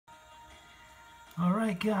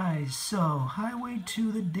Alright guys, so Highway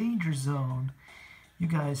to the Danger Zone. You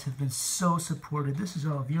guys have been so supportive. This is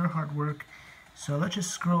all of your hard work. So let's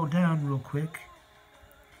just scroll down real quick.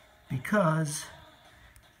 Because,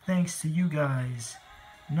 thanks to you guys,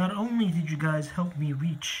 not only did you guys help me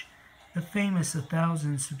reach the famous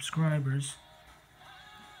 1,000 subscribers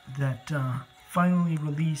that finally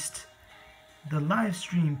released the live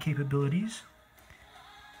stream capabilities,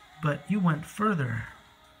 but you went further.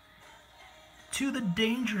 To the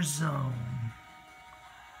Danger Zone.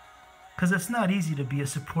 Because it's not easy to be a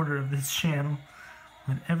supporter of this channel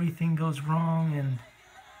when everything goes wrong and,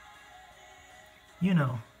 you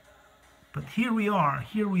know. But here we are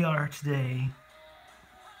today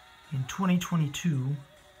in 2022.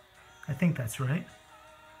 I think that's right.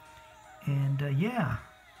 And yeah,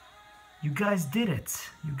 you guys did it.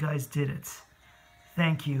 You guys did it.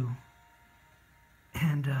 Thank you.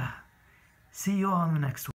 And see you all on the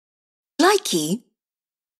next one. Likey.